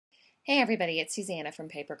Hey everybody, it's Susanna from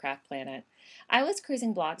Papercraft Planet. I was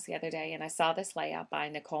cruising blogs the other day and I saw this layout by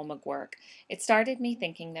Nicole McGuirk. It started me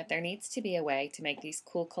thinking that there needs to be a way to make these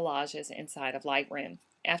cool collages inside of Lightroom.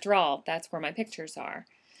 After all, that's where my pictures are.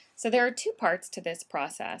 So there are two parts to this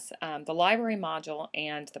process, the library module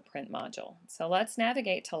and the print module. So let's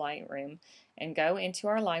navigate to Lightroom and go into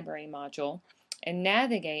our library module and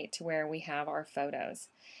navigate to where we have our photos.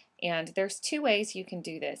 And there's two ways you can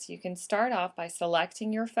do this. You can start off by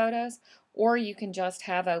selecting your photos, or you can just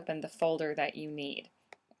have open the folder that you need.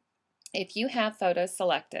 If you have photos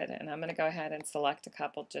selected, and I'm going to go ahead and select a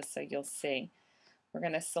couple just so you'll see. We're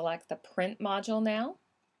going to select the print module now.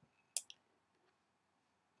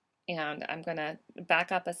 And I'm going to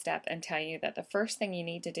back up a step and tell you that the first thing you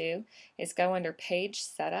need to do is go under Page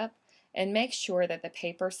Setup and make sure that the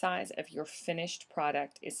paper size of your finished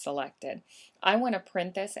product is selected. I want to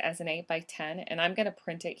print this as an 8 by 10 and I'm going to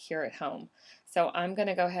print it here at home. So I'm going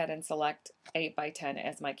to go ahead and select 8 by 10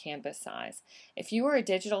 as my canvas size. If you are a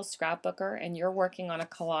digital scrapbooker and you're working on a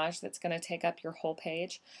collage that's going to take up your whole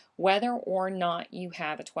page, whether or not you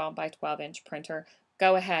have a 12 by 12 inch printer,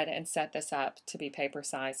 go ahead and set this up to be paper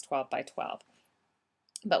size 12 by 12.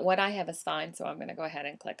 But what I have is fine, so I'm going to go ahead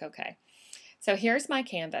and click OK. So here's my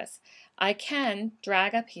canvas. I can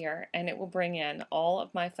drag up here and it will bring in all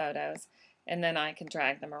of my photos and then I can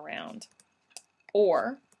drag them around.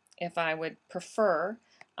 Or if I would prefer,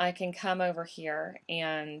 I can come over here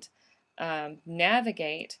and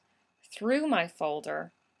navigate through my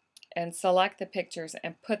folder and select the pictures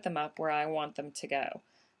and put them up where I want them to go.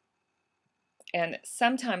 And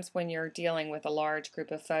sometimes when you're dealing with a large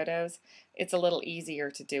group of photos, it's a little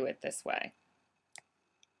easier to do it this way.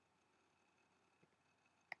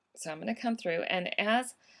 So I'm going to come through, and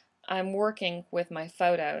as I'm working with my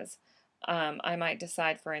photos, I might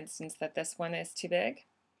decide, for instance, that this one is too big.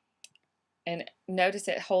 And notice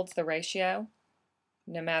it holds the ratio.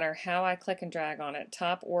 No matter how I click and drag on it,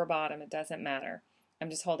 top or bottom, it doesn't matter.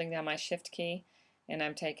 I'm just holding down my Shift key, and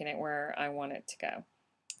I'm taking it where I want it to go.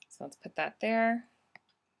 So let's put that there.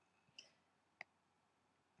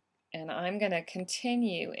 And I'm going to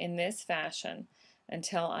continue in this fashion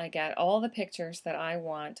until I get all the pictures that I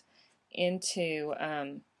want into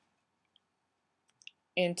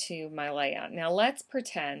my layout. Now let's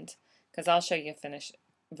pretend, because I'll show you a finished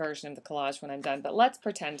version of the collage when I'm done, but let's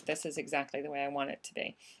pretend this is exactly the way I want it to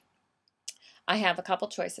be. I have a couple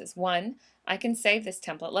choices. One, I can save this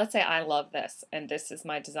template. Let's say I love this and this is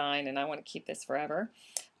my design and I want to keep this forever.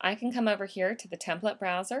 I can come over here to the template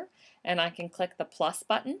browser and I can click the plus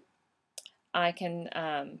button. I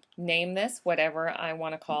can name this whatever I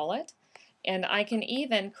want to call it, and I can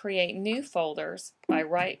even create new folders by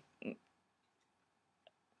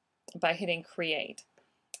hitting create,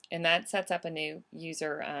 and that sets up a new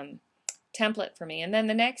user template for me. And then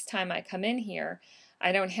the next time I come in here,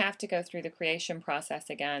 I don't have to go through the creation process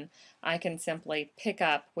again. I can simply pick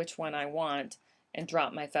up which one I want and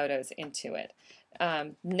drop my photos into it.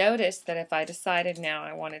 Notice that if I decided now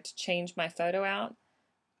I wanted to change my photo out,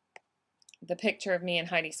 the picture of me and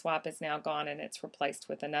Heidi Swap is now gone and it's replaced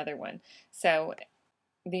with another one. So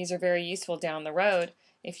these are very useful down the road.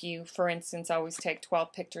 If you, for instance, always take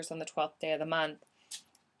 12 pictures on the 12th day of the month,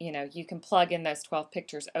 you can plug in those 12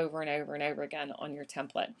 pictures over and over and over again on your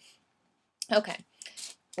template. Okay,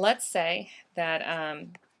 let's say that,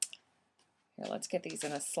 here, let's get these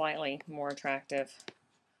in a slightly more attractive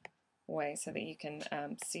way so that you can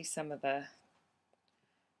see some of the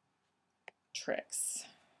tricks.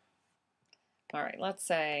 All right, let's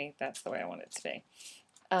say that's the way I want it to be.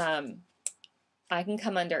 I can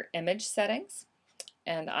come under Image Settings,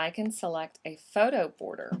 and I can select a photo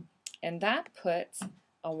border, and that puts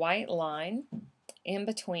a white line in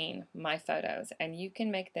between my photos, and you can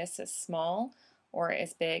make this as small or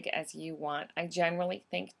as big as you want. I generally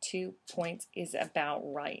think 2 points is about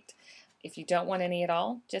right. If you don't want any at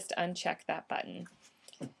all, just uncheck that button.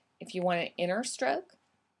 If you want an inner stroke,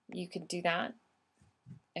 you can do that.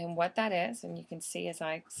 And what that is, and you can see as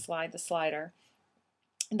I slide the slider,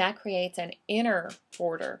 that creates an inner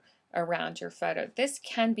border around your photo. This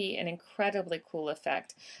can be an incredibly cool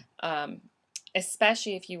effect,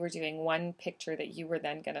 especially if you were doing one picture that you were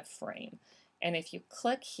then going to frame. And if you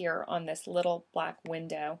click here on this little black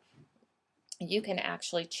window, you can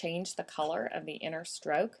actually change the color of the inner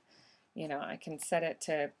stroke. I can set it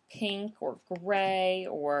to pink or gray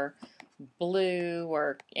or blue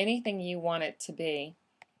or anything you want it to be.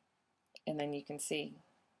 And then you can see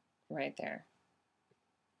right there.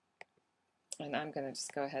 And I'm going to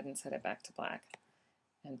just go ahead and set it back to black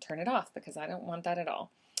and turn it off because I don't want that at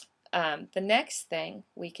all. The next thing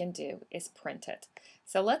we can do is print it.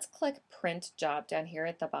 So let's click Print Job down here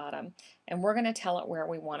at the bottom, and we're going to tell it where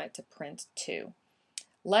we want it to print to.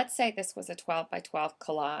 Let's say this was a 12 by 12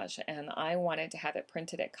 collage and I wanted to have it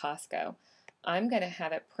printed at Costco. I'm going to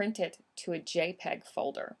have it printed to a JPEG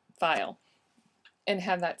file and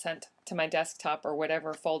have that sent to my desktop or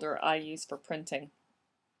whatever folder I use for printing.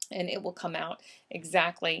 And it will come out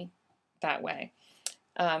exactly that way.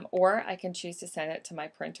 Or I can choose to send it to my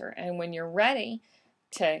printer. And when you're ready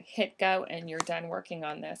to hit go and you're done working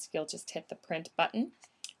on this, you'll just hit the print button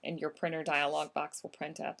and your printer dialog box will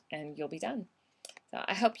print up and you'll be done. So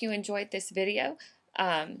I hope you enjoyed this video.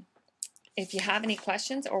 If you have any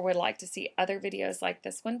questions or would like to see other videos like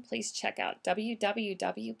this one, please check out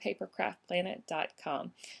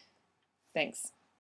www.papercraftplanet.com. Thanks.